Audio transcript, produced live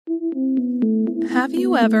Have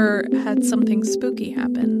you ever had something spooky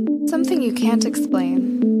happen? Something you can't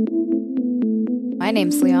explain. My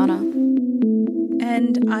name's Liana.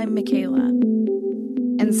 And I'm Michaela.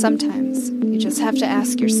 And sometimes you just have to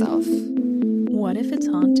ask yourself, what if it's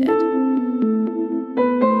haunted?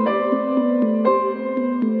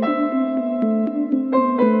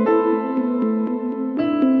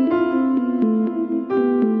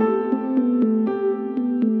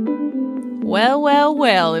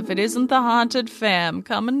 Well, if it isn't the Haunted Fam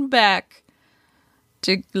coming back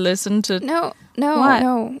to listen to... No,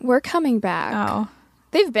 we're coming back. Oh.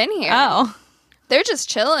 They've been here. Oh. They're just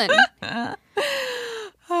chilling.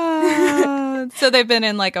 So they've been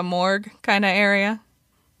in like a morgue kind of area?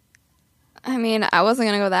 I mean, I wasn't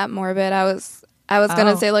going to go that morbid. I was going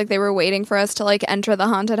to say like they were waiting for us to like enter the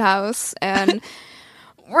haunted house, and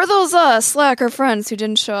we're those slacker friends who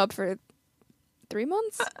didn't show up for 3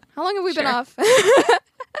 months? How long have we been off?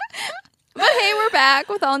 But hey, we're back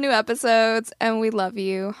with all new episodes, and we love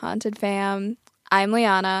you, Haunted Fam. I'm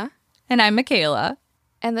Liana. And I'm Michaela.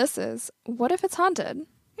 And this is What If It's Haunted?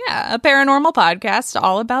 Yeah, a paranormal podcast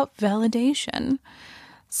all about validation.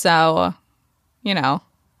 So, you know,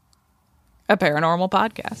 a paranormal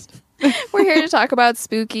podcast. We're here to talk about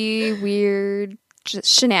spooky, weird, just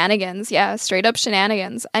shenanigans. Yeah, straight up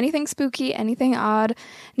shenanigans. Anything spooky, anything odd,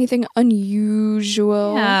 anything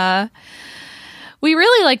unusual. Yeah. We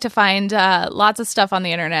really like to find lots of stuff on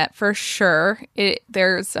the internet, for sure.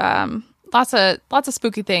 There's lots of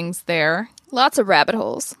spooky things there. Lots of rabbit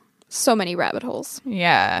holes. So many rabbit holes.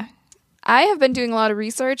 Yeah. I have been doing a lot of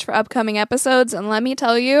research for upcoming episodes, and let me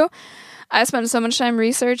tell you, I spend so much time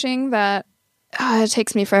researching that it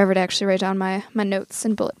takes me forever to actually write down my notes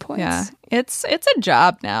and bullet points. Yeah. It's a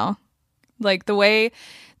job now. Like the way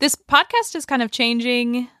this podcast is kind of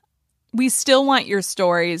changing. We still want your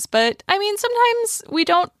stories, but I mean, sometimes we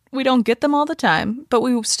don't get them all the time, but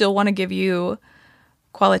we still want to give you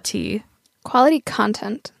quality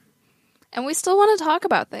content. And we still want to talk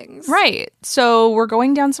about things. Right. So we're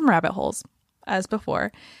going down some rabbit holes as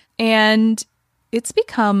before, and it's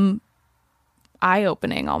become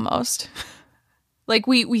eye-opening almost. Like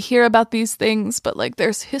we hear about these things, but like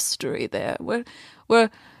there's history there. We're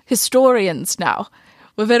historians now.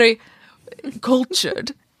 We're very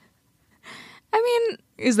cultured. I mean,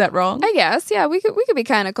 is that wrong? I guess, yeah, we could be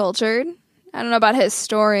kind of cultured. I don't know about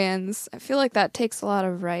historians. I feel like that takes a lot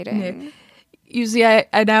of writing. Yeah. You see, I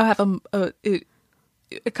now have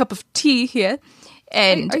a cup of tea here,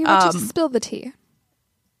 and are you about to spill the tea?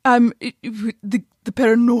 The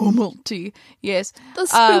paranormal tea, yes, the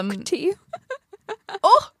spook tea.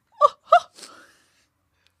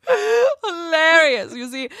 Hilarious. You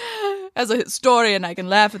see, as a historian, I can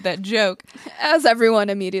laugh at that joke. As everyone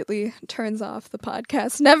immediately turns off the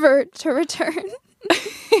podcast, never to return.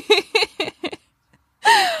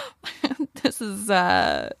 This is,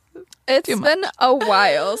 it's been a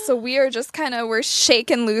while, so we are just we're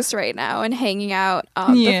shaking loose right now and hanging out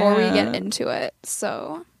before we get into it.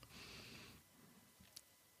 So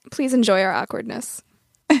please enjoy our awkwardness.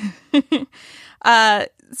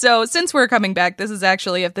 So since we're coming back, this is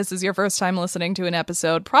actually, if this is your first time listening to an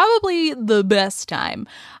episode, probably the best time.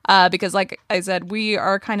 Because like I said, we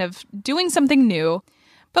are kind of doing something new,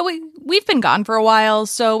 but we've been gone for a while,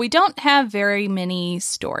 so we don't have very many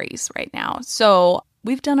stories right now. So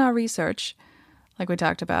we've done our research, like we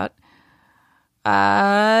talked about,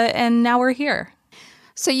 and now we're here.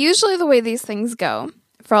 So usually the way these things go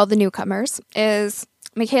for all the newcomers is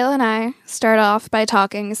Michaela and I start off by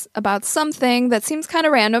talking about something that seems kind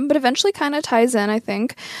of random, but eventually kind of ties in, I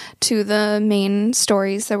think, to the main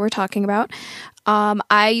stories that we're talking about.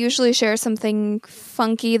 I usually share something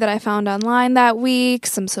funky that I found online that week,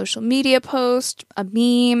 some social media post, a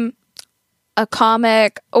meme, a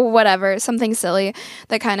comic, or whatever, something silly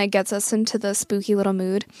that kind of gets us into the spooky little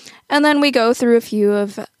mood. And then we go through a few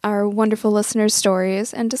of our wonderful listeners'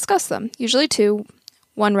 stories and discuss them, usually two.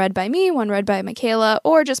 One read by me, one read by Michaela,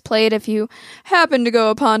 or just play it if you happen to go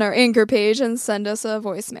upon our Anchor page and send us a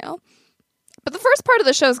voicemail. But the first part of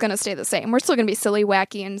the show is going to stay the same. We're still going to be silly,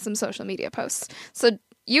 wacky, and some social media posts. So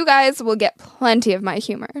you guys will get plenty of my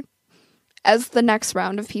humor as the next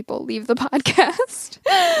round of people leave the podcast.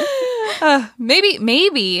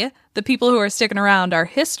 Maybe the people who are sticking around are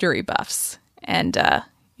history buffs. And,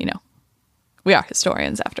 we are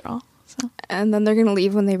historians after all. So. And then they're going to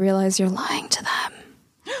leave when they realize you're lying to them.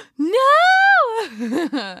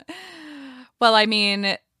 No! Well, I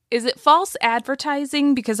mean, is it false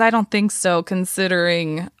advertising? Because I don't think so,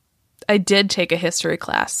 considering I did take a history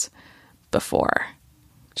class before,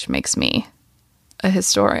 which makes me a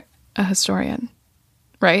historian,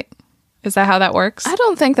 right? Is that how that works? I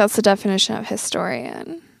don't think that's the definition of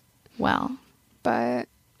historian, Well, but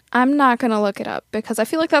I'm not going to look it up because I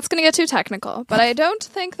feel like that's going to get too technical. But I don't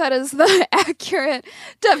think that is the accurate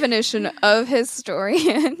definition of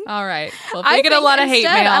historian. all right. Well, if we get a lot of hate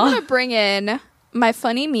instead, mail. I'm going to bring in my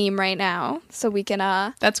funny meme right now so we can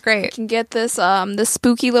That's great. get this this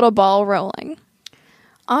spooky little ball rolling.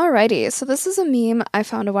 Alrighty, so this is a meme I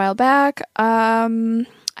found a while back.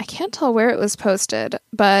 I can't tell where it was posted,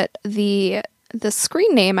 but the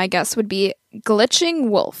screen name, I guess, would be Glitching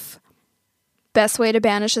Wolf. Best way to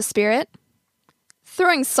banish a spirit?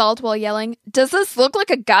 Throwing salt while yelling, "Does this look like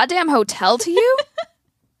a goddamn hotel to you?"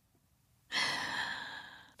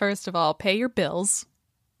 First of all, pay your bills,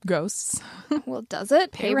 ghosts. Well, does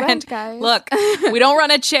it? Pay rent, guys. Look, we don't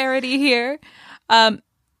run a charity here.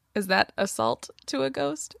 Is that assault to a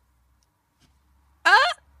ghost?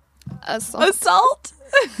 Assault?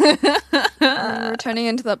 We're turning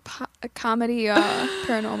into the comedy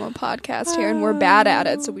paranormal podcast here, and we're bad at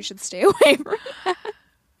it, so we should stay away from it.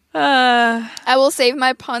 I will save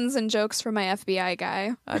my puns and jokes for my FBI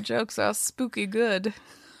guy. Our jokes are spooky good.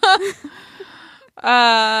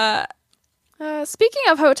 Speaking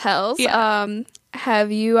of hotels, Yeah.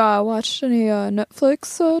 have you watched any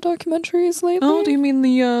Netflix documentaries lately? Oh, do you mean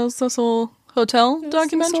the Cecil Hotel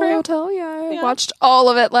documentary? Cecil Hotel, yeah. I Yeah. watched all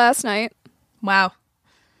of it last night. Wow.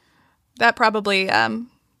 That probably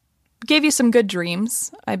gave you some good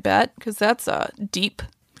dreams, I bet, because that's a deep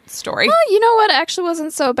story. Well, you know what? Actually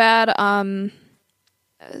wasn't so bad.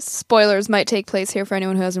 Spoilers might take place here for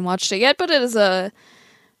anyone who hasn't watched it yet, but it is a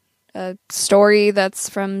story that's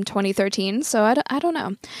from 2013, so I don't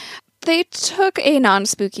know. They took a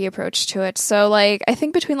non-spooky approach to it. So, like, I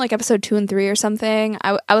think between, like, episode 2 and 3 or something,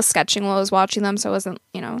 I was sketching while I was watching them, so I wasn't,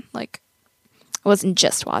 I wasn't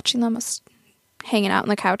just watching them. I was hanging out on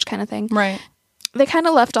the couch kind of thing. Right. They kind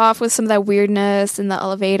of left off with some of that weirdness in the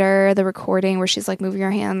elevator, the recording where she's, like, moving her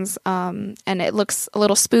hands, and it looks a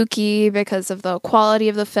little spooky because of the quality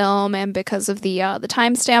of the film and because of the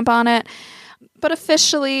timestamp on it. But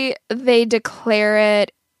officially, they declare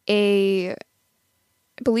it I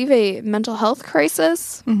believe a mental health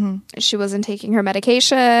crisis. Mm-hmm. She wasn't taking her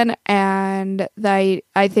medication, and I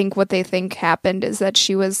think what they think happened is that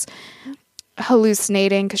she was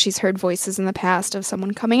hallucinating because she's heard voices in the past of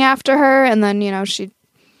someone coming after her, and then she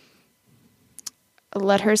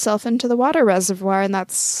let herself into the water reservoir, and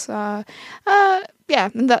that's that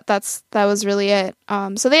was really it.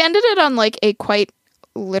 So they ended it on like a quite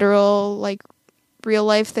literal, like, real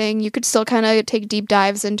life thing. You could still kind of take deep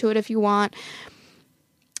dives into it if you want.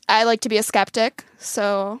 I like to be a skeptic,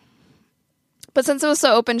 but since it was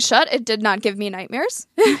so open shut, it did not give me nightmares.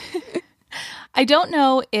 I don't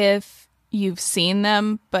know if you've seen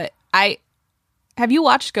them, but have you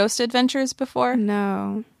watched Ghost Adventures before?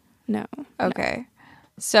 No. Okay.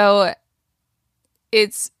 So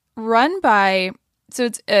it's run by,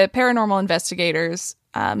 it's paranormal investigators.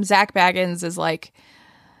 Zach Baggins is like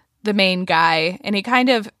the main guy, and he kind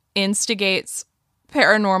of instigates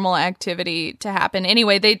paranormal activity to happen.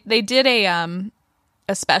 Anyway, they did a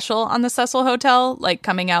special on the Cecil Hotel, like,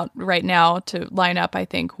 coming out right now to line up, I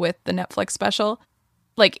think, with the Netflix special.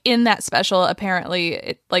 Like, in that special,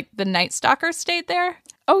 apparently, the Night Stalker stayed there.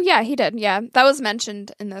 Oh, yeah, he did. Yeah, that was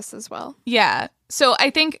mentioned in this as well. Yeah. So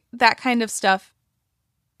I think that kind of stuff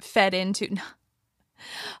fed into...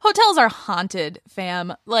 Hotels are haunted,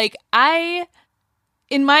 fam. Like,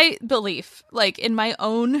 in my belief, like, in my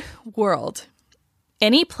own world,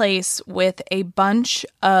 any place with a bunch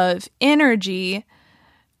of energy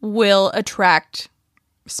will attract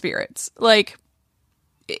spirits. Like,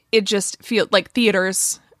 it just feels like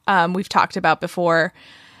theaters, we've talked about before,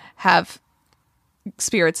 have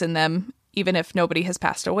spirits in them, even if nobody has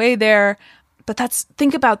passed away there. But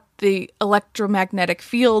think about the electromagnetic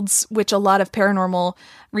fields, which a lot of paranormal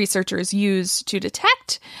researchers use to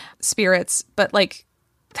detect spirits. But, like,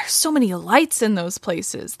 there's so many lights in those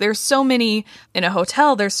places. There's so many in a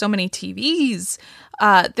hotel. There's so many TVs.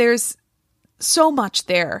 There's so much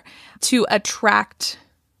there to attract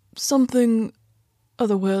something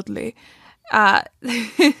otherworldly. And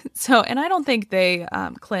I don't think they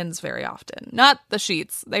cleanse very often. Not the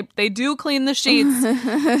sheets. They do clean the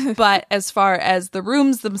sheets, but as far as the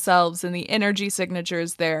rooms themselves and the energy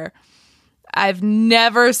signatures there, I've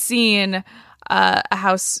never seen a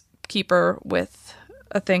housekeeper with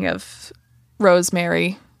a thing of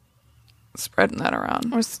rosemary spreading that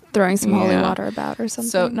around. Or throwing some holy water about or something.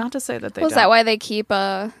 So, not to say that they Was that why they keep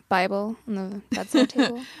a Bible on the bedside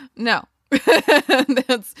table? No.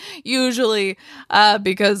 That's usually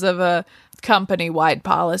because of a company-wide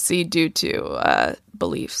policy due to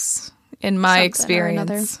beliefs, in my Something or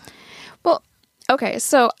experience. Okay,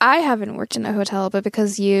 so I haven't worked in a hotel, but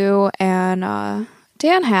because you and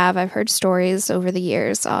Dan have, I've heard stories over the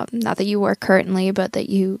years, not that you work currently, but that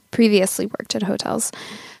you previously worked at hotels.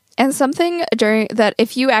 And something during that,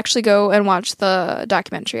 if you actually go and watch the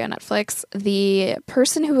documentary on Netflix, the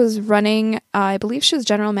person who was running, I believe she was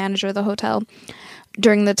general manager of the hotel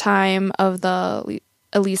during the time of the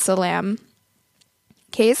Elisa Lam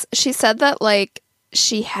case, she said that, like,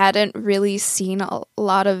 she hadn't really seen a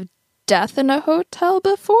lot of death in a hotel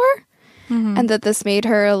before, and that this made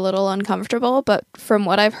her a little uncomfortable. But from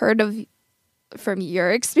what I've heard from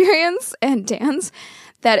your experience and Dan's,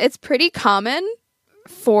 that it's pretty common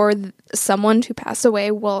for someone to pass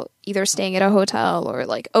away while either staying at a hotel or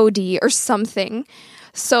like OD or something.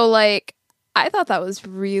 So like, I thought that was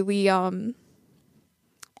really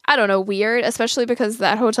I don't know, weird, especially because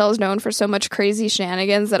that hotel is known for so much crazy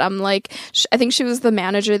shenanigans that I'm like, I think she was the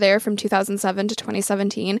manager there from 2007 to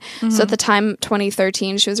 2017. So at the time,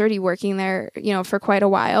 2013, she was already working there, you know, for quite a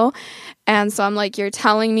while. And so I'm like, you're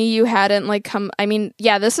telling me you hadn't like come, I mean,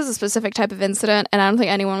 yeah, this is a specific type of incident and I don't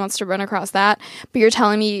think anyone wants to run across that, but you're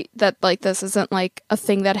telling me that like this isn't like a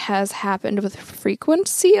thing that has happened with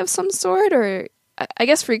frequency of some sort, or I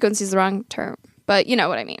guess frequency is the wrong term, but you know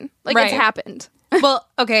what I mean? Like It's happened. Well,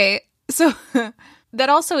 okay, so that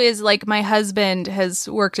also is like my husband has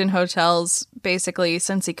worked in hotels basically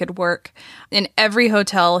since he could work. In every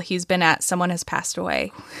hotel he's been at, someone has passed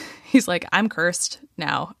away. He's like, I'm cursed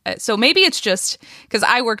now. So maybe it's just because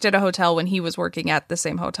I worked at a hotel when he was working at the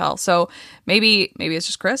same hotel. So maybe it's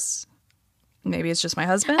just Chris. Maybe it's just my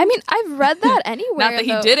husband. I mean, I've read that anywhere. Not that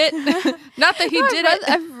he did it. Not that he did it.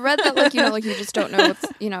 I've read that, like, you know, like you just don't know what's,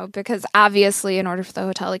 you know, because obviously in order for the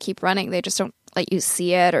hotel to keep running, they just don't let you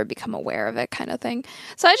see it or become aware of it kind of thing.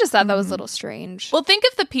 So I just thought that was a little strange. Well, think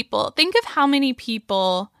of how many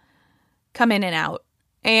people come in and out.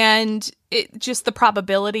 And just the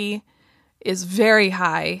probability is very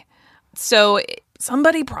high. So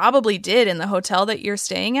somebody probably did in the hotel that you're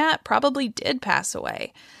staying at, probably did pass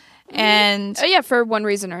away. And yeah, for one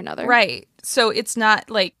reason or another. Right. So it's not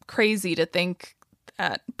like crazy to think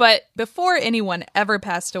that. But before anyone ever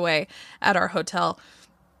passed away at our hotel,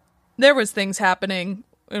 there was things happening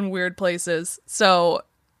in weird places. So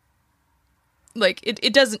like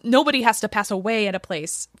it doesn't, nobody has to pass away at a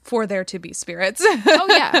place for there to be spirits. Oh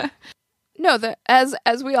yeah. No,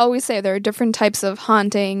 as we always say, there are different types of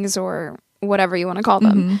hauntings or whatever you want to call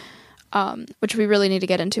them. Which we really need to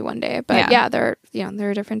get into one day. But yeah, there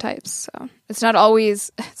are different types. So it's not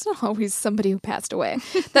always somebody who passed away.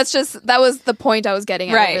 That was the point I was getting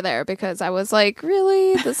at over there, because I was like,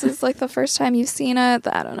 really? This is like the first time you've seen it?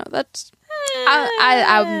 I don't know. That's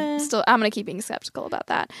I'm gonna keep being skeptical about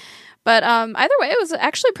that. But either way, it was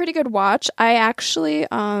actually a pretty good watch. I actually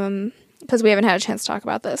because we haven't had a chance to talk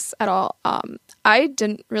about this at all. I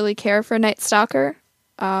didn't really care for Night Stalker.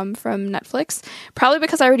 From Netflix, probably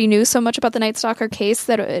because I already knew so much about the Night Stalker case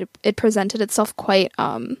that it presented itself quite,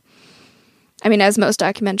 I mean, as most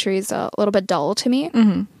documentaries, a little bit dull to me.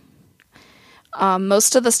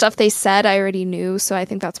 Most of the stuff they said I already knew, so I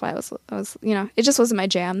think that's why I was, you know, it just wasn't my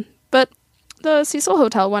jam. But the Cecil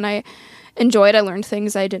Hotel one I enjoyed. I learned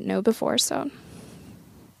things I didn't know before, so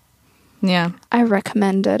yeah, I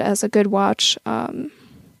recommend it as a good watch.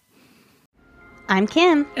 I'm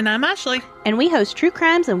Kim. And I'm Ashley. And we host True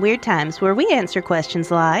Crimes and Weird Times, where we answer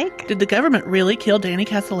questions like, did the government really kill Danny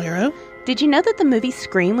Casolaro? Did you know that the movie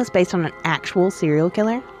Scream was based on an actual serial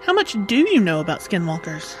killer? How much do you know about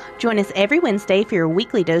skinwalkers? Join us every Wednesday for your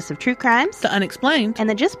weekly dose of true crimes, the unexplained, and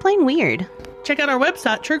the just plain weird. Check out our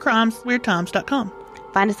website, truecrimesweirdtimes.com.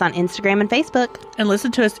 Find us on Instagram and Facebook. And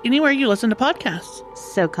listen to us anywhere you listen to podcasts.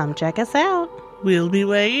 So come check us out. We'll be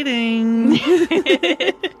waiting.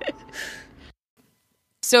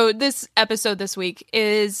 So this episode this week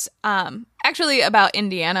is actually about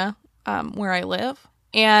Indiana, where I live.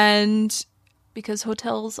 And because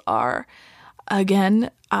hotels are, again,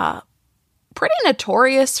 pretty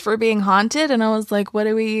notorious for being haunted. And I was like, what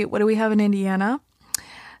do we have in Indiana?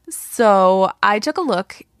 So I took a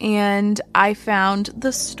look and I found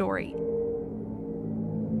the story.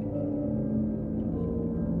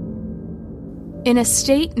 In a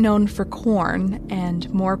state known for corn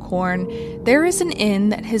and more corn, there is an inn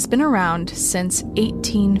that has been around since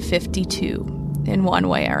 1852, in one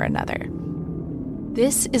way or another.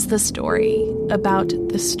 This is the story about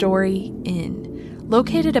the Story Inn,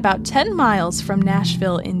 located about 10 miles from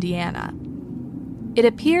Nashville, Indiana. It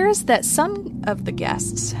appears that some of the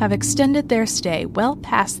guests have extended their stay well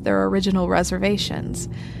past their original reservations.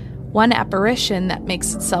 One apparition that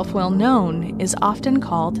makes itself well known is often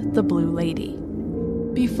called the Blue Lady.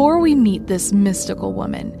 Before we meet this mystical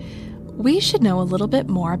woman, we should know a little bit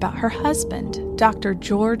more about her husband, Dr.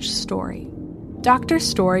 George Story. Dr.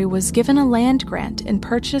 Story was given a land grant and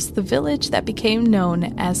purchased the village that became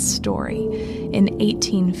known as Story in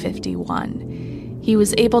 1851. He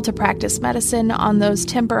was able to practice medicine on those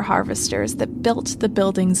timber harvesters that built the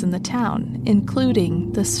buildings in the town,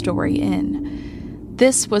 including the Story Inn.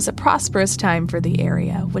 This was a prosperous time for the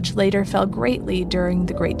area, which later fell greatly during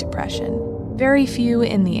the Great Depression. Very few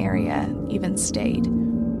in the area even stayed.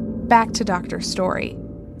 Back to Dr. Story.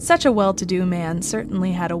 Such a well-to-do man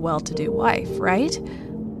certainly had a well-to-do wife, right?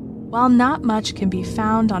 While not much can be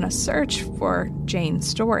found on a search for Jane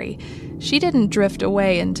Story, she didn't drift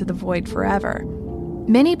away into the void forever.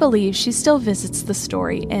 Many believe she still visits the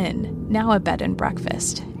Story Inn, now a bed and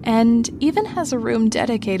breakfast, and even has a room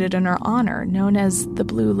dedicated in her honor known as the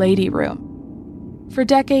Blue Lady Room. For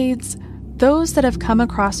decades, those that have come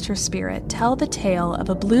across her spirit tell the tale of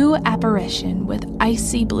a blue apparition with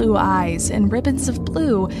icy blue eyes and ribbons of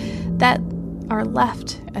blue that are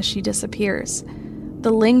left as she disappears. The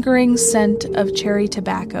lingering scent of cherry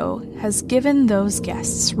tobacco has given those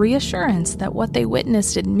guests reassurance that what they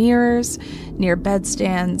witnessed in mirrors, near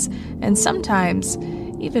bedstands, and sometimes,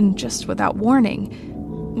 even just without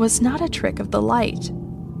warning, was not a trick of the light.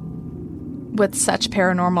 With such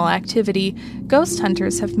paranormal activity, ghost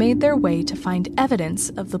hunters have made their way to find evidence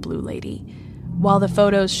of the Blue Lady. While the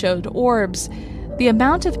photos showed orbs, the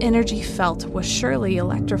amount of energy felt was surely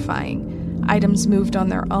electrifying. Items moved on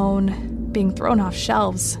their own, being thrown off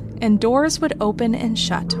shelves, and doors would open and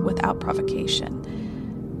shut without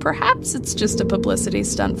provocation. Perhaps it's just a publicity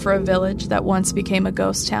stunt for a village that once became a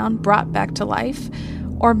ghost town brought back to life,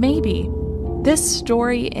 or maybe this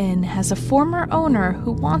Story Inn has a former owner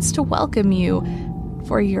who wants to welcome you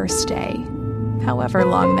for your stay, however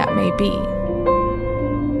long that may be.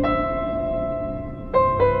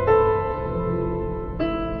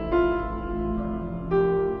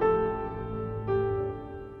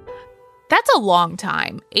 That's a long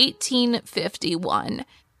time, 1851.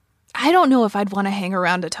 I don't know if I'd want to hang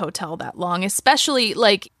around a hotel that long, especially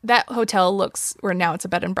like that hotel looks, or now it's a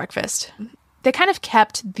bed and breakfast. They kind of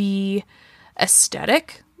kept the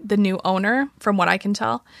aesthetic, the new owner, from what I can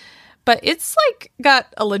tell. But it's like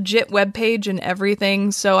got a legit webpage and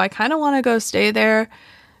everything, so I kind of want to go stay there,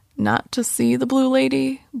 not to see the Blue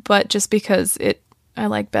Lady, but just because I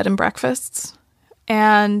like bed and breakfasts.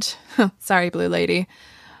 And, sorry, Blue Lady,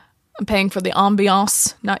 I'm paying for the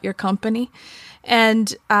ambiance, not your company.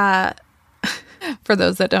 And for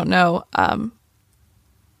those that don't know,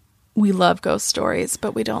 we love ghost stories,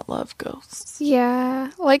 but we don't love ghosts. Yeah.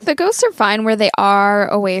 Like, the ghosts are fine where they are,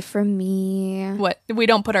 away from me. What? We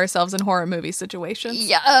don't put ourselves in horror movie situations?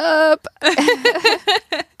 Yup.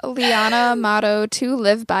 Liana motto to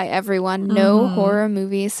live by, everyone. No horror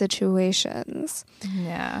movie situations.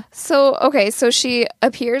 Yeah. So, okay, so she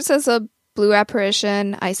appears as a blue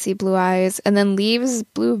apparition, icy blue eyes, and then leaves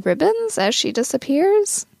blue ribbons as she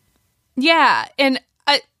disappears? Yeah, and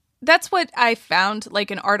that's what I found,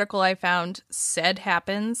 like an article I found said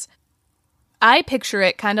happens. I picture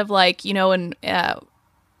it kind of like, you know, in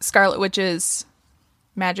Scarlet Witch's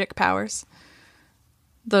magic powers.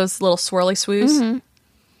 Those little swirly swoos. Mm-hmm.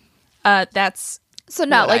 That's so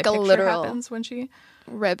not like a literal happens when she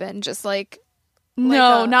ribbon, just like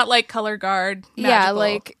no, not like color guard. Magical. Yeah,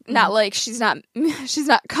 like not like she's not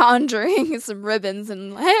conjuring some ribbons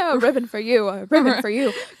and hey, a ribbon for you, a ribbon for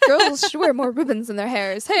you. Girls should wear more ribbons in their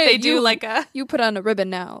hairs. Hey, they do like you put on a ribbon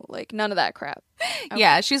now. Like none of that crap. Okay.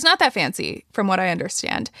 Yeah, she's not that fancy, from what I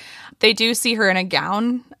understand. They do see her in a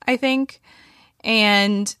gown, I think,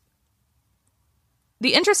 and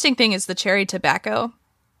the interesting thing is the cherry tobacco.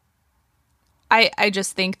 I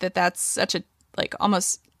just think that that's such a like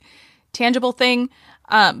almost tangible thing,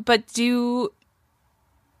 but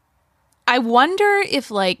I wonder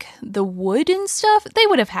if like the wood and stuff, they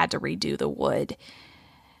would have had to redo the wood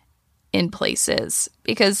in places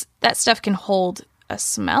because that stuff can hold a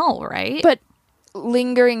smell, right? But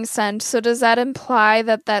lingering scent, so does that imply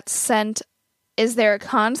that scent is there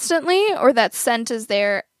constantly, or that scent is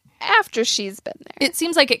there after she's been there? It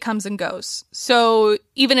seems like it comes and goes, so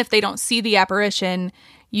even if they don't see the apparition,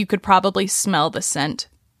 you could probably smell the scent.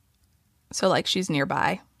 So, like, she's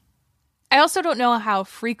nearby. I also don't know how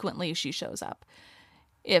frequently she shows up.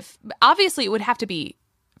 Obviously, it would have to be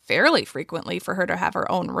fairly frequently for her to have her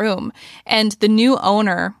own room. And the new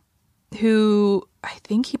owner, who I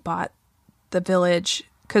think he bought the village,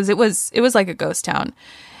 because it was like a ghost town.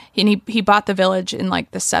 And he bought the village in,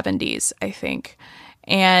 like, the 70s, I think.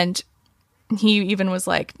 And he even was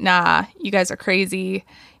like, nah, you guys are crazy.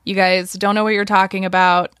 You guys don't know what you're talking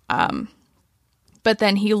about. But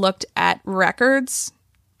then he looked at records,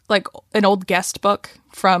 like an old guest book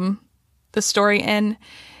from the Story Inn,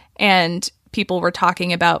 and people were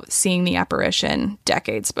talking about seeing the apparition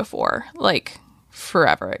decades before, like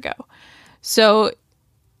forever ago. So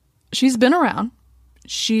she's been around.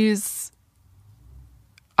 She's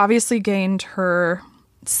obviously gained her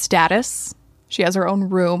status. She has her own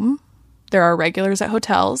room. There are regulars at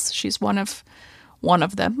hotels. She's one of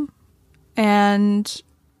them. And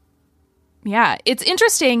yeah, it's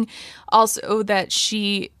interesting also that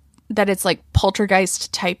it's like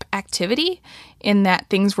poltergeist type activity in that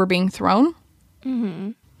things were being thrown.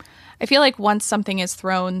 Mm-hmm. I feel like once something is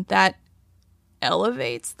thrown, that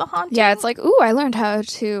elevates the haunting. Yeah, it's like, ooh, I learned how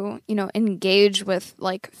to, engage with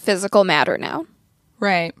like physical matter now.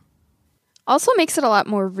 Right. Also makes it a lot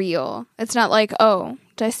more real. It's not like, oh,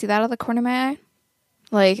 did I see that out of the corner of my eye?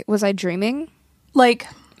 Like, was I dreaming? Like,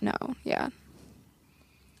 no, yeah.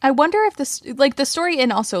 I wonder if this, like, the Story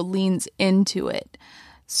Inn also leans into it.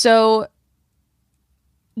 So,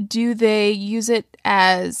 do they use it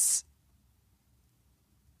as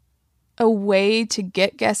a way to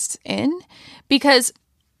get guests in? Because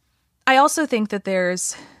I also think that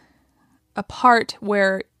there's a part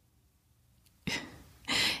where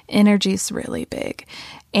energy's really big.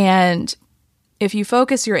 And if you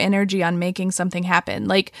focus your energy on making something happen,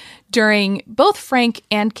 like during both Frank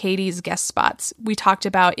and Katie's guest spots, we talked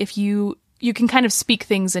about if you can kind of speak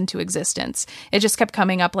things into existence. It just kept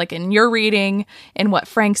coming up like in your reading and what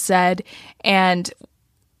Frank said. And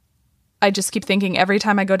I just keep thinking every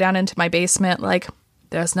time I go down into my basement, like,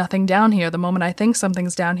 there's nothing down here. The moment I think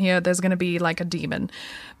something's down here, there's going to be like a demon.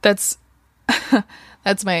 That's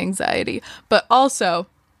my anxiety. But also,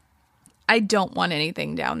 I don't want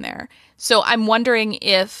anything down there. So I'm wondering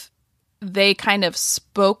if they kind of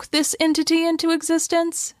spoke this entity into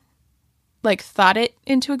existence, like thought it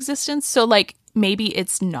into existence. So like maybe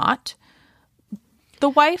it's not the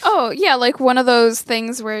wife. Oh, yeah, like one of those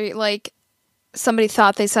things where like somebody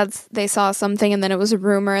thought they saw something and then it was a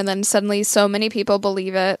rumor and then suddenly so many people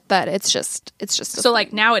believe it that it's just so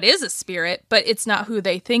like now it is a spirit, but it's not who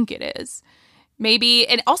they think it is. Maybe,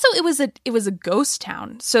 and also it was a ghost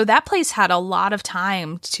town. So that place had a lot of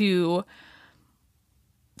time to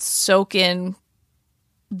soak in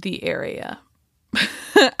the area.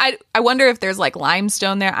 I wonder if there's like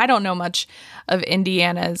limestone there. I don't know much of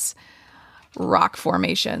Indiana's rock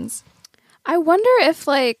formations. I wonder if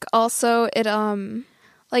like also it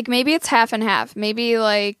like maybe it's half and half. Maybe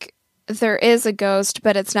like there is a ghost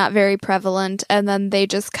but it's not very prevalent and then they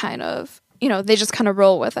just kind of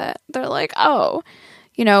roll with it. They're like, oh,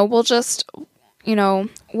 we'll just,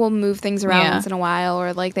 we'll move things around once in a while,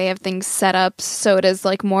 or like they have things set up so it is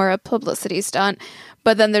like more a publicity stunt.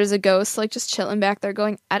 But then there's a ghost like just chilling back there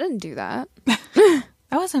going, I didn't do that.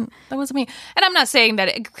 That wasn't me. And I'm not saying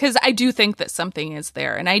that because I do think that something is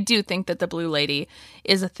there. And I do think that the Blue Lady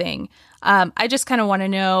is a thing. I just kind of want to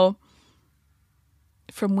know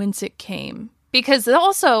from whence it came. Because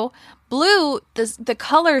also, blue, the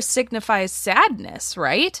color signifies sadness,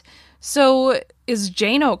 right? So is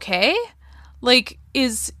Jane okay? Like,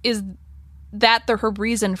 is that her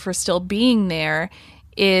reason for still being there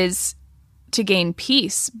is to gain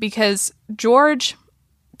peace? Because George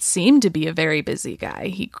seemed to be a very busy guy.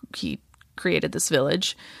 He created this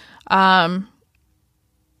village. Was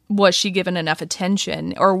she given enough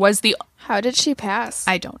attention? Or was How did she pass?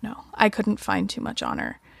 I don't know. I couldn't find too much on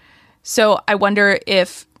her. So I wonder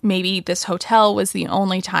if maybe this hotel was the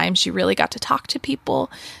only time she really got to talk to people,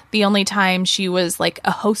 the only time she was like a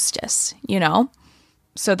hostess,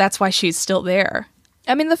 So that's why she's still there.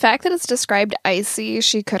 I mean, the fact that it's described icy,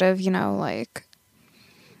 she could have, like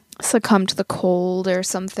succumbed to the cold or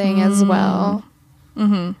something as well.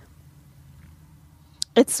 Mm-hmm.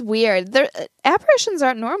 It's weird. Apparitions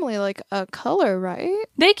aren't normally like a color, right?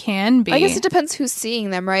 They can be. I guess it depends who's seeing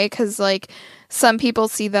them, right? Because like some people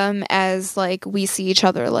see them as like we see each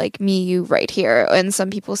other, like me, you, right here, and some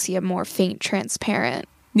people see a more faint, transparent,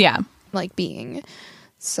 like being.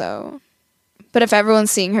 So, but if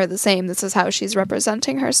everyone's seeing her the same, this is how she's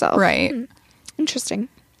representing herself, right? Interesting.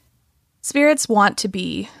 Spirits want to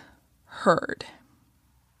be heard.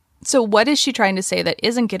 So what is she trying to say that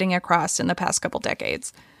isn't getting across in the past couple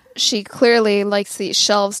decades? She clearly likes these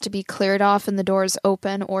shelves to be cleared off and the doors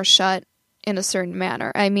open or shut in a certain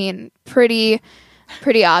manner. I mean, pretty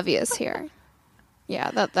obvious here.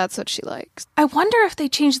 Yeah, that's what she likes. I wonder if they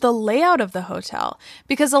changed the layout of the hotel.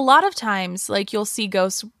 Because a lot of times, like, you'll see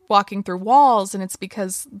ghosts walking through walls, and it's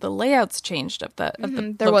because the layout's changed of the There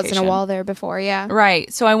location. wasn't a wall there before, yeah.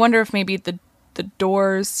 Right. So I wonder if maybe the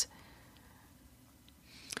doors...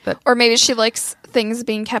 Or maybe she likes things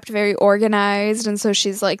being kept very organized, and so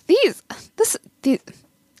she's like, these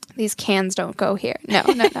these cans don't go here. No,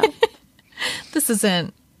 no, no. This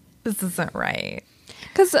isn't right.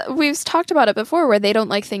 Because we've talked about it before where they don't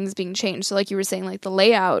like things being changed. So like you were saying, like the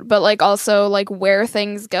layout, but like also like where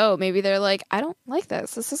things go. Maybe they're like, I don't like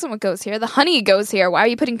this. This isn't what goes here. The honey goes here. Why are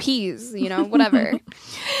you putting peas? You know, whatever.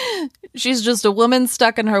 She's just a woman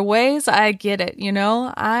stuck in her ways. I get it, you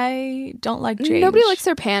know? I don't like change. Nobody likes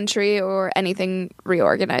their pantry or anything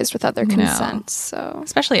reorganized without their consent. So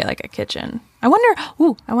especially at like a kitchen. I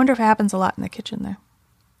wonder if it happens a lot in the kitchen there.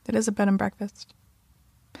 It is a bed and breakfast.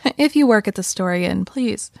 If you work at the Story Inn,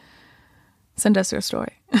 please send us your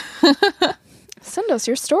story. Send us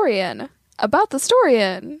your story in about the Story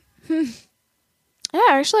Inn. Yeah,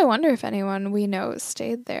 actually, I wonder if anyone we know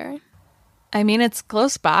stayed there. I mean, it's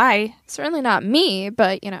close by. Certainly not me,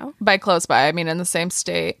 but, you know. By close by, I mean in the same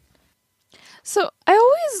state. So I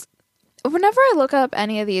always, whenever I look up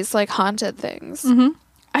any of these, like, haunted things,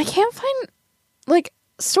 I can't find, like,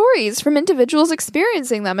 stories from individuals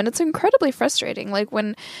experiencing them, and it's incredibly frustrating. Like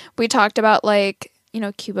when we talked about, like, you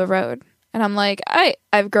know, Cuba Road, and I'm like,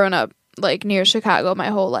 I've grown up like near Chicago my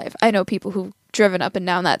whole life. I know people who've driven up and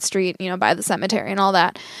down that street, you know, by the cemetery and all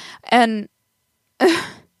that. And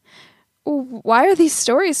why are these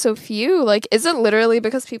stories so few? Like, is it literally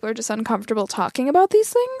because people are just uncomfortable talking about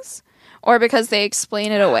these things, or because they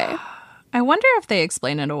explain it away? I wonder if they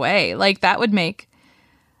explain it away. Like, that would make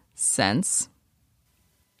sense.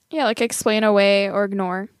 Yeah, like explain away or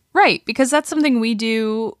ignore. Right, because that's something we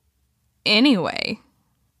do anyway.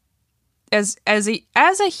 As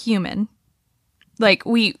a human, like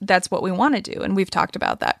that's what we want to do, and we've talked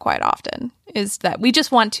about that quite often, is that we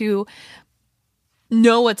just want to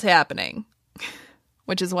know what's happening,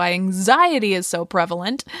 which is why anxiety is so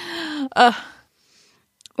prevalent.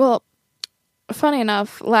 Well, funny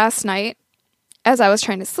enough, last night, as I was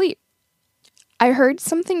trying to sleep, I heard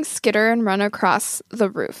something skitter and run across the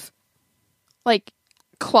roof. Like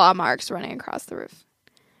claw marks running across the roof.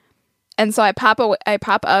 And so I pop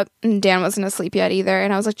up, and Dan wasn't asleep yet either.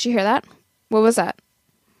 And I was like, did you hear that? What was that?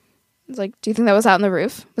 I was like, do you think that was out on the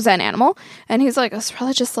roof? Was that an animal? And he's like, it's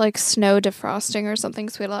probably just like snow defrosting or something,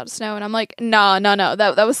 so we had a lot of snow. And I'm like, no.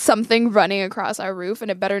 That was something running across our roof, and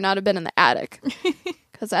it better not have been in the attic.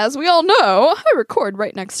 Because as we all know, I record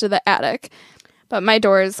right next to the attic. But my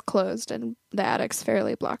door is closed and the attic's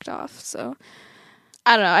fairly blocked off. So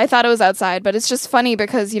I don't know. I thought it was outside, but it's just funny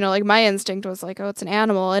because, you know, like my instinct was like, oh, it's an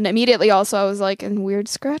animal. And immediately also I was like, and weird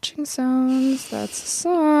scratching sounds. That's a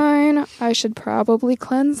sign. I should probably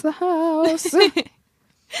cleanse the house.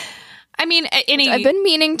 I mean, I've been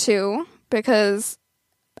meaning to, because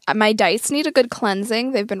my dice need a good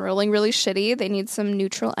cleansing. They've been rolling really shitty. They need some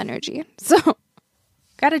neutral energy. So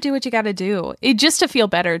gotta do what you gotta do. Just to feel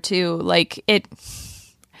better, too. Like,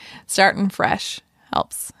 starting fresh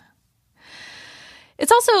helps.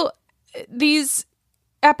 It's also, these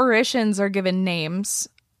apparitions are given names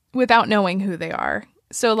without knowing who they are.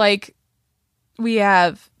 So, like, we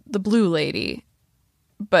have the Blue Lady,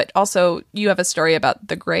 but also you have a story about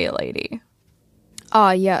the Gray Lady.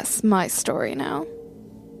 Ah, yes, my story now.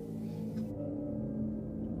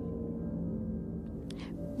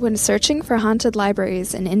 When searching for haunted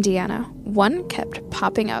libraries in Indiana, one kept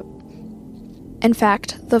popping up. In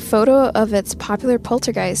fact, the photo of its popular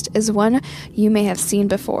poltergeist is one you may have seen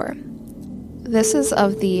before. This is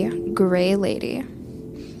of the Gray Lady.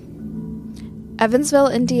 Evansville,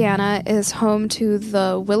 Indiana is home to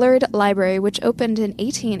the Willard Library, which opened in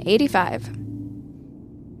 1885.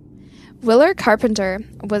 Willard Carpenter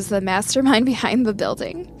was the mastermind behind the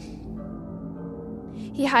building.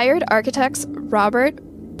 He hired architects Robert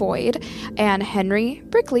Boyd and Henry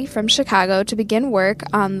Brickley from Chicago to begin work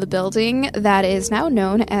on the building that is now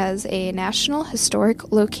known as a National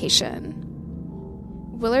Historic Location.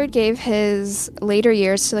 Willard gave his later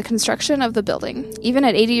years to the construction of the building. Even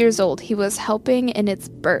at 80 years old, he was helping in its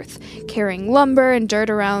birth, carrying lumber and dirt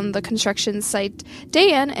around the construction site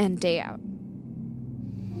day in and day out.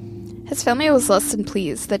 His family was less than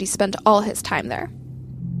pleased that he spent all his time there.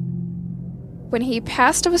 When he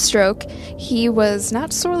passed of a stroke, he was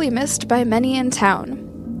not sorely missed by many in town.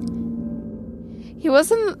 He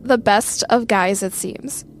wasn't the best of guys, it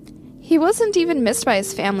seems. He wasn't even missed by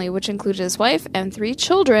his family, which included his wife and 3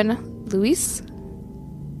 children, Louise,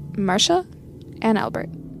 Marcia, and Albert.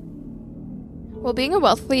 While being a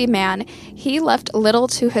wealthy man, he left little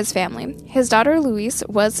to his family. His daughter Louise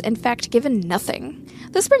was, in fact, given nothing.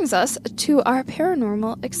 This brings us to our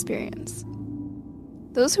paranormal experience.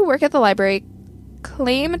 Those who work at the library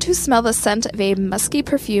claim to smell the scent of a musky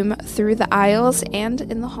perfume through the aisles and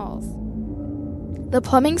in the halls. The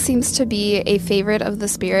plumbing seems to be a favorite of the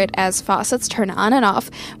spirit, as faucets turn on and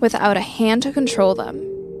off without a hand to control them.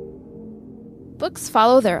 books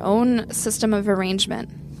follow their own system of arrangement,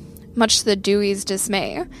 much to the Deweys'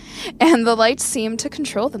 dismay, and the lights seem to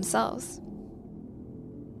control themselves.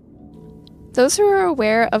 Those who are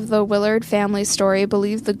aware of the Willard family story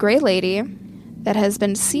believe the Gray Lady that has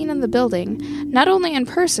been seen in the building, not only in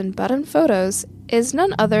person but in photos, is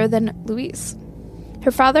none other than Louise. Her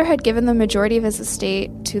father had given the majority of his estate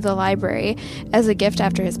to the library as a gift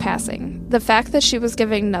after his passing. The fact that she was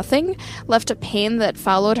giving nothing left a pain that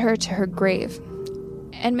followed her to her grave,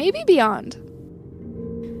 and maybe beyond.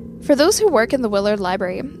 For those who work in the Willard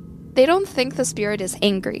Library, they don't think the spirit is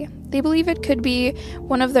angry. They believe it could be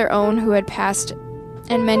one of their own who had passed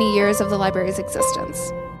in many years of the library's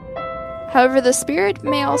existence. However, the spirit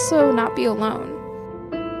may also not be alone.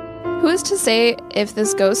 Who is to say if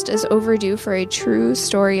this ghost is overdue for a true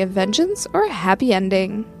story of vengeance or a happy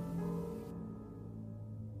ending?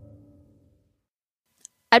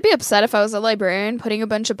 I'd be upset if I was a librarian putting a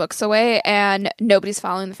bunch of books away and nobody's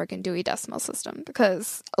following the freaking Dewey Decimal System.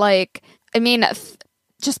 Because,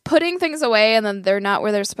 just putting things away and then they're not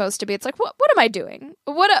where they're supposed to be. It's like, what am I doing?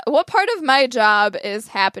 What part of my job is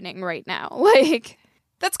happening right now?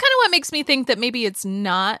 That's kind of what makes me think that maybe it's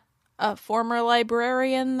not a former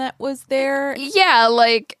librarian that was there. Yeah,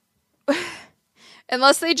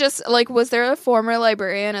 unless they just, was there a former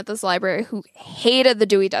librarian at this library who hated the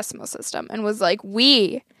Dewey Decimal System and was like,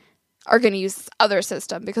 we are going to use this other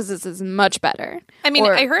system because this is much better? I mean,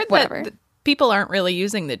 I heard whatever. that people aren't really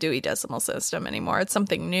using the Dewey Decimal System anymore. It's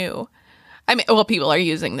something new. I mean, well, people are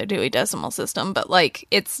using the Dewey Decimal System, but,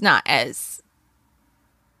 it's not as...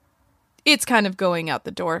 It's kind of going out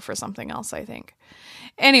the door for something else, I think.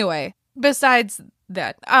 Anyway, besides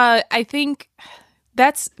that, I think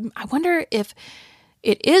I wonder if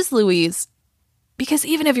it is Louise, because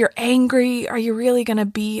even if you're angry, are you really going to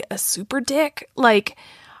be a super dick?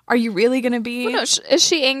 Are you really going to be... Well, no, is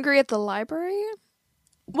she angry at the library?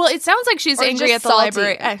 Well, it sounds like she's or angry at the salty?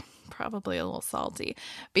 library. Probably a little salty,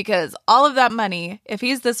 because all of that money, if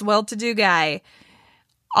he's this well-to-do guy,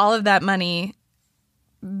 all of that money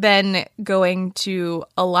then going to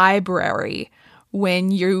a library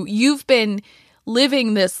when you've been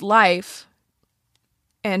living this life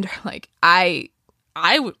and I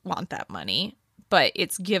would want that money, but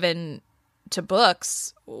it's given to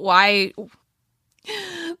books. Why?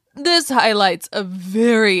 This highlights a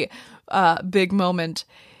very big moment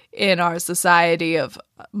in our society of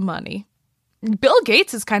money. Bill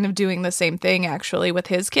Gates is kind of doing the same thing, actually, with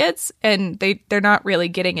his kids, and they're not really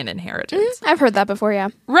getting an inheritance. I've heard that before, yeah.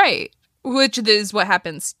 Right, which is what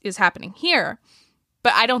is happening here.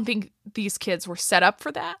 But I don't think these kids were set up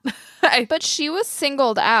for that. But she was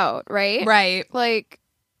singled out, right? Right.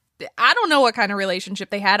 I don't know what kind of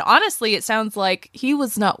relationship they had. Honestly, it sounds like he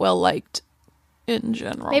was not well liked in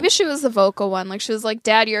general. Maybe she was the vocal one. She was like,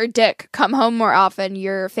 Dad, you're a dick. Come home more often.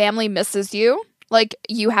 Your family misses you.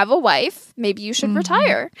 You have a wife. Maybe you should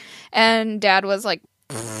retire. And Dad was like,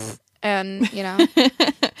 and, you're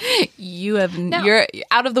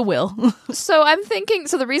out of the will. So I'm thinking,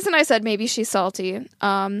 the reason I said maybe she's salty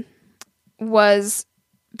was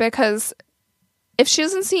because if she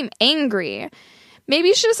doesn't seem angry,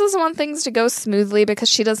 maybe she just doesn't want things to go smoothly because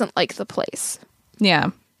she doesn't like the place. Yeah.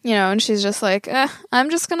 And she's just like, I'm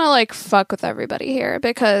just gonna fuck with everybody here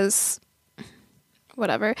because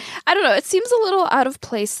whatever. I don't know. It seems a little out of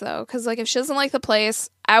place though, because if she doesn't like the place,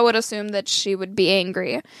 I would assume that she would be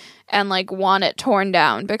angry and want it torn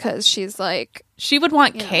down because she's she would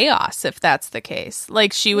want chaos if that's the case.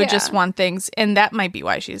 She would just want things, and that might be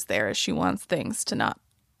why she's there. Is she wants things to not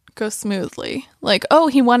go smoothly. Oh,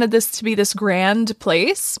 he wanted this to be this grand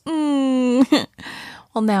place. Well,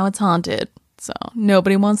 now it's haunted. So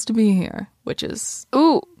nobody wants to be here, which is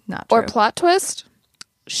not true. Or plot twist,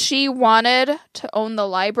 she wanted to own the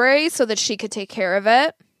library so that she could take care of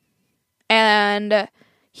it, and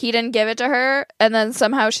he didn't give it to her, and then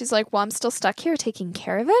somehow she's like, well, I'm still stuck here taking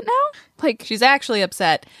care of it now? She's actually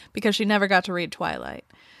upset because she never got to read Twilight.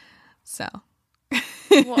 So...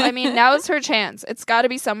 Well, now is her chance. It's got to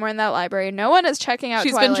be somewhere in that library. No one is checking out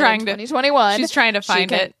Twilight in 2021. She's trying to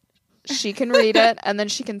find it. She can read it, and then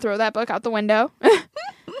she can throw that book out the window.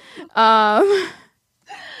 And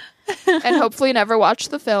hopefully never watch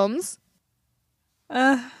the films.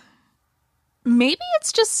 Maybe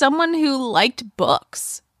it's just someone who liked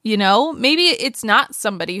books, Maybe it's not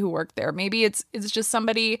somebody who worked there. Maybe it's just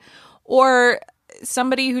somebody, or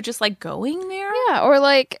somebody who just liked going there. Yeah, or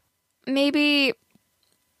maybe...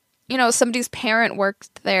 somebody's parent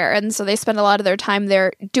worked there, and so they spend a lot of their time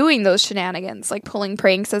there doing those shenanigans, pulling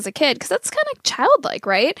pranks as a kid, because that's kind of childlike,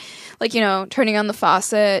 right? Turning on the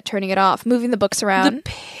faucet, turning it off, moving the books around.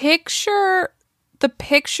 The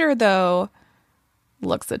picture, though,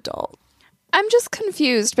 looks adult. I'm just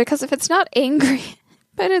confused because if it's not angry,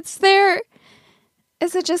 but it's there,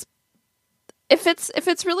 is it just if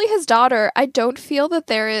it's really his daughter, I don't feel that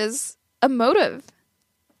there is a motive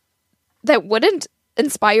that wouldn't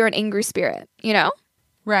inspire an angry spirit, you know?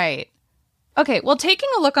 Right. Okay, well, taking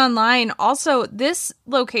a look online, also, this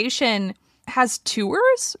location has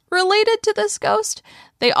tours related to this ghost.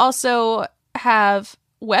 They also have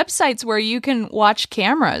websites where you can watch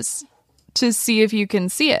cameras to see if you can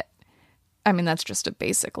see it. I mean, that's just a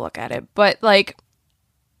basic look at it. But, like,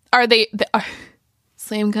 are they...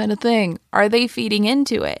 same kind of thing. Are they feeding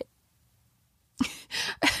into it?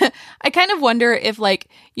 I kind of wonder if, like,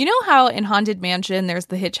 you know how in Haunted Mansion there's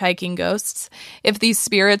the hitchhiking ghosts? If these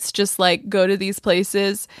spirits just, like, go to these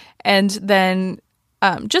places and then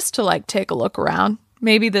just to, like, take a look around.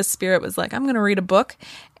 Maybe this spirit was like, I'm going to read a book.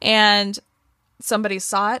 And somebody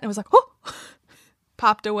saw it and was like, oh,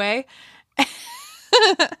 popped away.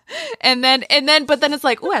 and then it's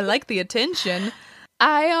like, oh, I like the attention.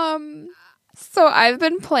 So I've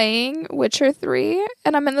been playing Witcher 3,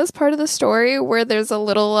 and I'm in this part of the story where there's a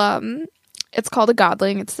little it's called a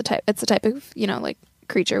godling. It's a type of, you know, like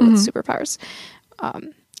creature with superpowers,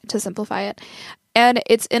 to simplify it. And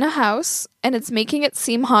it's in a house, and it's making it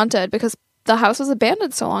seem haunted because the house was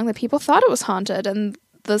abandoned so long that people thought it was haunted. And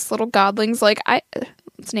this little godling's like,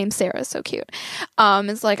 its name's Sarah, so cute.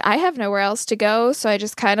 It's like, I have nowhere else to go, so I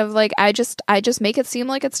just kind of like, I just make it seem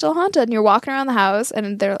like it's still haunted. And you're walking around the house,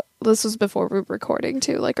 and this was before we were recording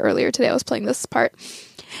too, like earlier today I was playing this part.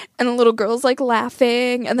 And the little girl's like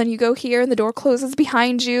laughing, and then you go here and the door closes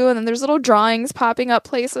behind you, and then there's little drawings popping up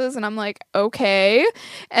places, and I'm like, okay.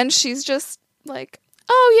 And she's just like,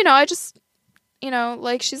 oh, you know, I just, you know,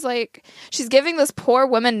 like, she's giving this poor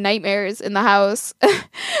woman nightmares in the house.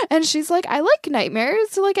 And she's like, I like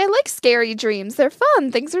nightmares. Like, I like scary dreams. They're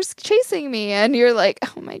fun. Things are chasing me. And you're like,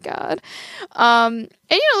 oh my God. And,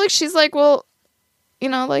 you know, like, she's like, well, you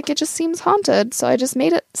know, like, it just seems haunted. So I just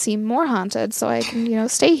made it seem more haunted so I can, you know,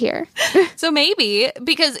 stay here. So maybe,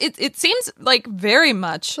 because it seems like very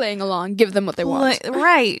much Playing along, give them what they want.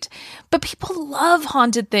 Right. But people love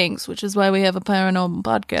haunted things, which is why we have a paranormal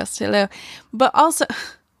podcast. Hello. But also,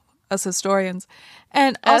 us historians.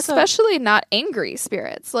 And also, especially not angry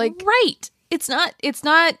spirits. Like, right. It's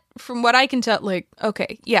not, from what I can tell, like,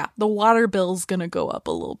 okay, yeah, the water bill's gonna go up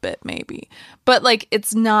a little bit, maybe. But, like,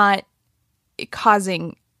 it's not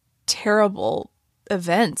causing terrible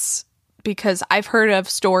events, because I've heard of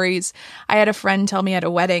stories. I had a friend tell me at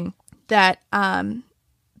a wedding that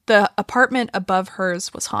the apartment above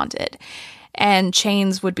hers was haunted, and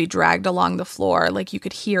chains would be dragged along the floor, like you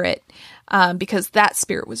could hear it, because that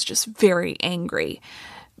spirit was just very angry.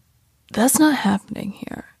 That's not happening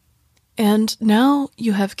here. And now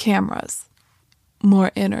you have cameras,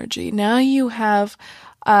 more energy. Now you have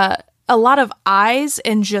a lot of eyes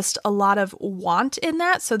and just a lot of want in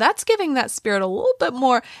that. So that's giving that spirit a little bit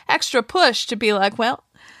more extra push to be like, well,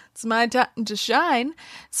 it's my time to shine.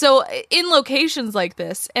 So in locations like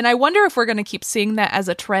this, and I wonder if we're going to keep seeing that as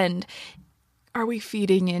a trend. Are we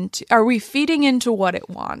feeding into what it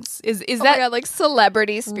wants? Is that, my God, like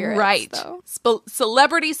celebrity spirits, right?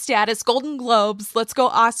 Celebrity status, Golden Globes, let's go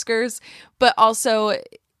Oscars. But also,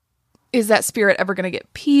 is that spirit ever going to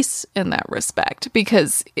get peace in that respect?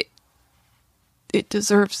 Because it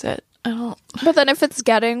deserves it. But then if it's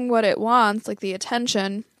getting what it wants, like the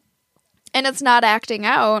attention, and it's not acting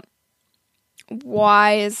out,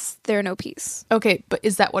 why is there no peace? Okay, but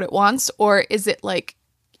is that what it wants? Or is it like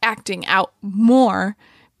acting out more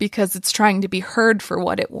because it's trying to be heard for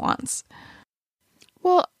what it wants?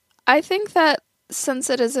 Well, I think that since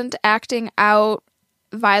it isn't acting out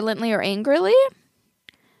violently or angrily,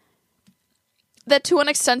 that to an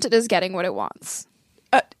extent it is getting what it wants.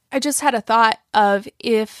 I just had a thought of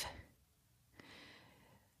if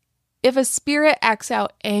a spirit acts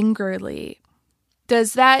out angrily,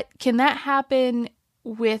 can that happen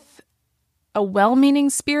with a well-meaning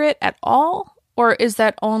spirit at all? Or is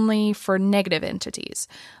that only for negative entities?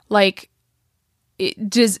 Like,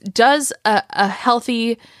 does a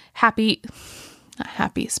healthy, happy, not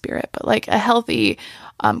happy spirit, but like a healthy,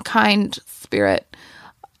 kind spirit,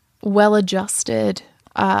 well-adjusted,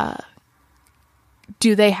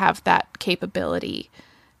 do they have that capability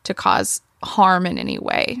to cause harm in any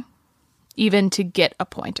way, even to get a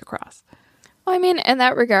point across? Well, I mean, in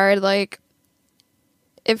that regard, like,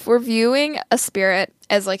 if we're viewing a spirit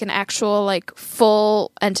as like an actual, like,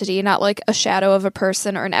 full entity, not like a shadow of a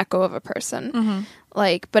person or an echo of a person,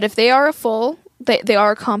 like, but if they are they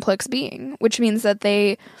are a complex being, which means that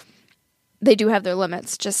they they do have their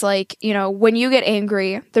limits. Just like, you know, when you get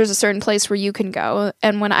angry, there's a certain place where you can go.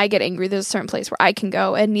 And when I get angry, there's a certain place where I can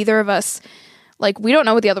go. And neither of us, like, we don't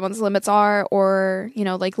know what the other one's limits are, or, you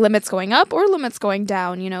know, like limits going up or limits going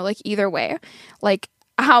down, you know, like either way. Like,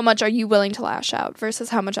 how much are you willing to lash out versus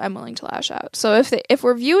how much I'm willing to lash out? So if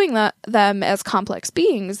we're viewing them as complex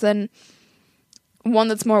beings, then one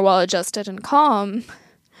that's more well-adjusted and calm,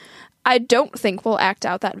 I don't think will act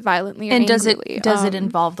out that violently or And angrily. does it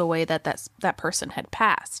involve the way that that person had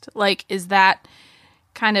passed? Like, is that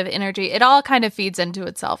kind of energy? It all kind of feeds into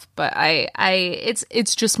itself, but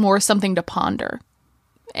it's just more something to ponder.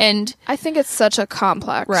 And I think it's such a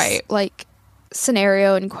complex, right, like,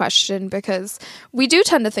 scenario and question, because we do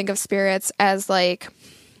tend to think of spirits as, like,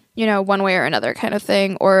 you know, one way or another kind of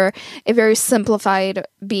thing, or a very simplified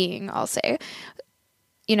being, I'll say.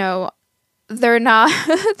 You know, they're not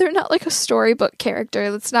like a storybook character.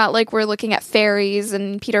 It's not like we're looking at fairies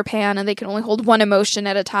and Peter Pan and they can only hold one emotion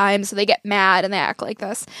at a time, so they get mad and they act like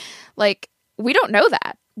this. Like, we don't know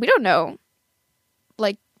that. We don't know.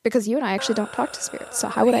 Like, because you and I actually don't talk to spirits, so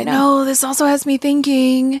how would I know? No, this also has me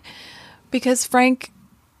thinking, because Frank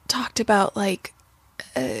talked about, like,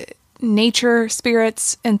 nature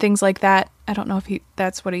spirits and things like that. I don't know if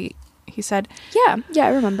that's what he said. Yeah, I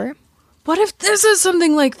remember. What if this is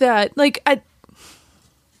something like that? Like,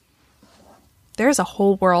 there's a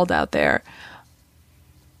whole world out there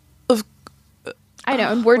of. I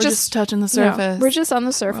know, and we're just touching the surface. We're just on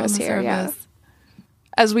the surface here. Yeah.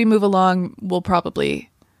 As we move along, we'll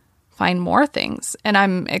probably find more things, and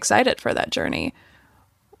I'm excited for that journey.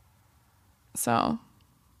 So,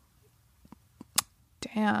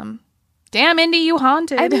 damn, Indy, you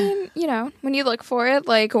haunted. I mean, you know, when you look for it,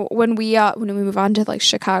 like when we move on to like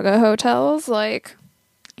Chicago hotels, like,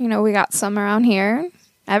 you know, we got some around here,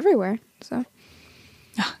 everywhere. So,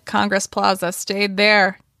 Congress Plaza, stayed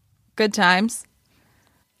there, good times.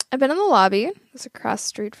 I've been in the lobby. It's across the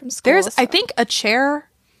street from school. There's, I think, a chair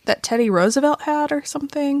that Teddy Roosevelt had or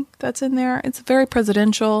something that's in there. It's very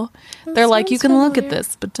presidential. They're like, you can look at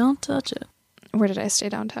this, but don't touch it. Where did I stay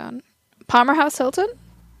downtown? Palmer House Hilton?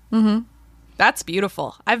 Mm-hmm. That's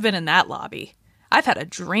beautiful. I've been in that lobby. I've had a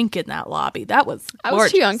drink in that lobby. That was gorgeous. I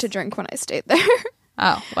was too young to drink when I stayed there.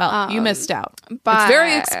 Oh, well, you missed out. But it's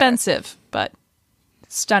very expensive, but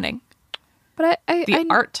stunning. But the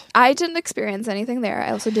art. I didn't experience anything there.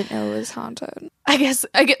 I also didn't know it was haunted. I guess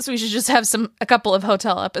we should just have a couple of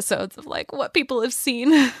hotel episodes of like what people have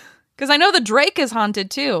seen. Because I know the Drake is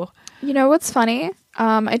haunted too. You know what's funny?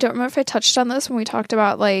 I don't remember if I touched on this when we talked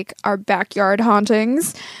about like our backyard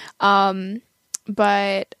hauntings.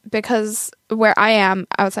 But because where I am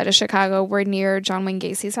outside of Chicago, we're near John Wayne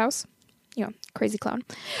Gacy's house. You know, crazy clown.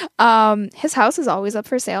 His house is always up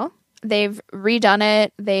for sale. They've redone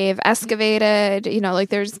it. They've excavated. You know, like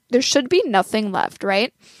there should be nothing left,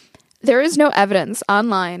 right? There is no evidence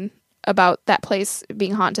online about that place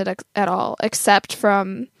being haunted at all, except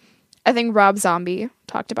from, I think Rob Zombie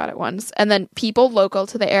talked about it once, and then people local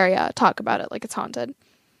to the area talk about it like it's haunted.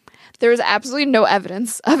 There is absolutely no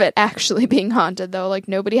evidence of it actually being haunted, though. Like,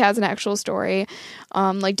 nobody has an actual story.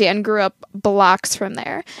 Like, Dan grew up blocks from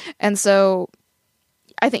there, and so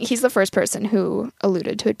I think he's the first person who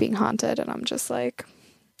alluded to it being haunted, and I'm just like,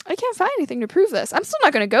 I can't find anything to prove this. I'm still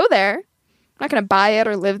not going to go there. I'm not going to buy it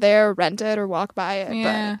or live there or rent it or walk by it.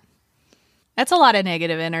 Yeah. That's a lot of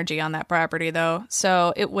negative energy on that property, though,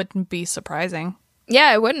 so it wouldn't be surprising. Yeah,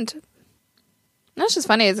 I wouldn't. That's just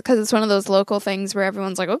funny, because it's one of those local things where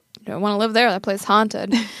everyone's like, oh, you don't want to live there. That place is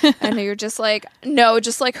haunted. And you're just like, no,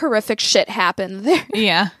 just like horrific shit happened there.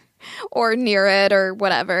 Yeah. Or near it or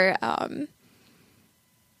whatever.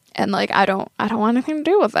 And like, I don't want anything to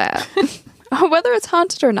do with that. Whether it's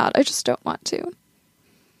haunted or not, I just don't want to.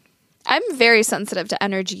 I'm very sensitive to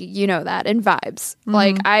energy, you know that, and vibes. Mm-hmm.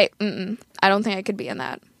 Like, I don't think I could be in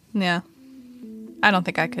that. Yeah. I don't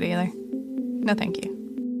think I could either. No, thank you.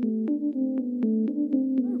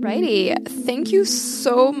 Alrighty. Thank you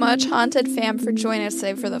so much, Haunted Fam, for joining us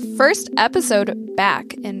today for the first episode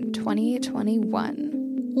back in 2021.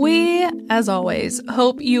 We, as always,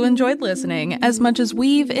 hope you enjoyed listening as much as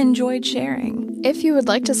we've enjoyed sharing. If you would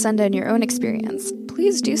like to send in your own experience,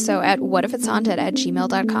 please do so at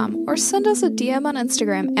whatifitshaunted@gmail.com or send us a DM on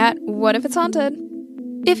Instagram at whatifitshaunted.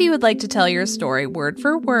 If you would like to tell your story word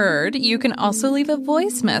for word, you can also leave a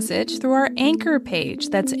voice message through our Anchor page.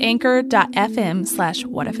 That's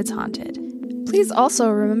anchor.fm/whatifitshaunted. Please also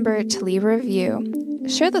remember to leave a review,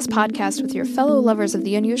 share this podcast with your fellow lovers of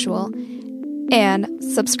the unusual, and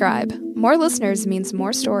subscribe. More listeners means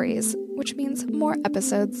more stories, which means more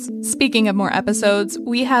episodes. Speaking of more episodes,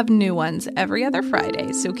 we have new ones every other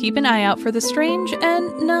Friday, so keep an eye out for the strange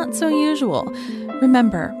and not so usual.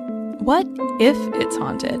 Remember, what if it's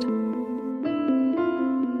haunted?